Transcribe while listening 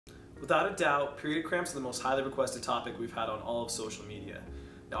Without a doubt, period cramps are the most highly requested topic we've had on all of social media.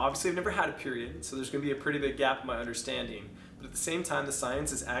 Now obviously I've never had a period, so there's going to be a pretty big gap in my understanding, but at the same time the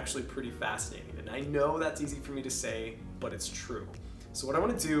science is actually pretty fascinating. And I know that's easy for me to say, but it's true. So what I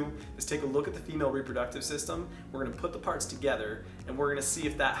want to do is take a look at the female reproductive system, we're going to put the parts together, and we're going to see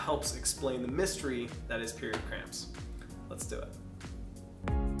if that helps explain the mystery that is period cramps. Let's do it.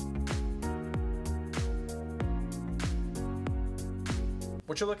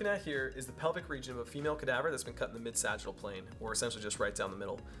 What you're looking at here is the pelvic region of a female cadaver that's been cut in the mid-sagittal plane, or essentially just right down the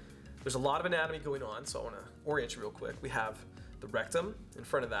middle. There's a lot of anatomy going on, so I want to orient you real quick. We have the rectum. In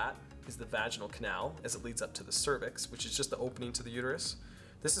front of that is the vaginal canal as it leads up to the cervix, which is just the opening to the uterus.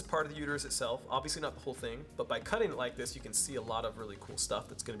 This is part of the uterus itself, obviously not the whole thing, but by cutting it like this, you can see a lot of really cool stuff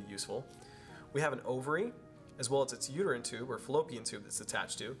that's going to be useful. We have an ovary, as well as its uterine tube, or fallopian tube that's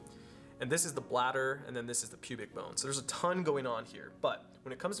attached to. And this is the bladder, and then this is the pubic bone. So there's a ton going on here. But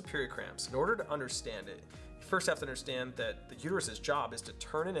when it comes to period cramps, in order to understand it, you first have to understand that the uterus's job is to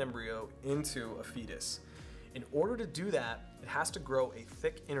turn an embryo into a fetus. In order to do that, it has to grow a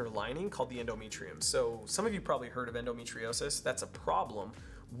thick inner lining called the endometrium. So some of you probably heard of endometriosis. That's a problem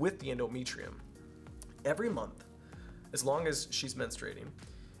with the endometrium. Every month, as long as she's menstruating,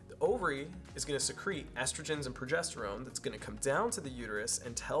 the ovary is going to secrete estrogens and progesterone that's going to come down to the uterus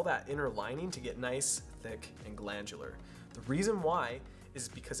and tell that inner lining to get nice, thick, and glandular. The reason why is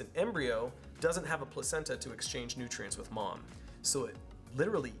because an embryo doesn't have a placenta to exchange nutrients with mom. So it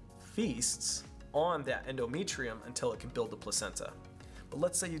literally feasts on that endometrium until it can build the placenta. But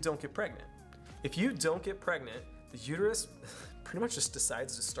let's say you don't get pregnant. If you don't get pregnant, the uterus pretty much just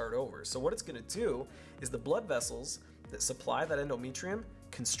decides to start over. So what it's going to do is the blood vessels that supply that endometrium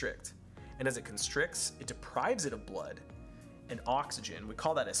constrict. And as it constricts, it deprives it of blood and oxygen. We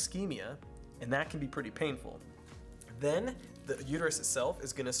call that ischemia, and that can be pretty painful. Then the uterus itself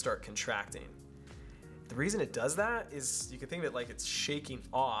is going to start contracting. The reason it does that is you can think of it like it's shaking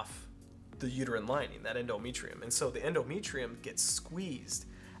off the uterine lining, that endometrium. And so the endometrium gets squeezed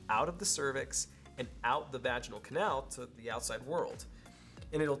out of the cervix and out the vaginal canal to the outside world.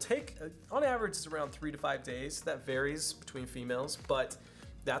 And it'll take, on average, it's around 3 to 5 days. That varies between females, but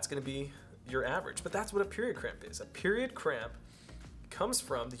that's going to be your average. But that's what a period cramp is. A period cramp comes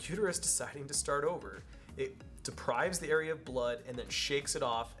from the uterus deciding to start over. It deprives the area of blood and then shakes it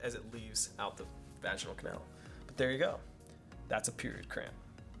off as it leaves out the vaginal canal. But there you go. That's a period cramp.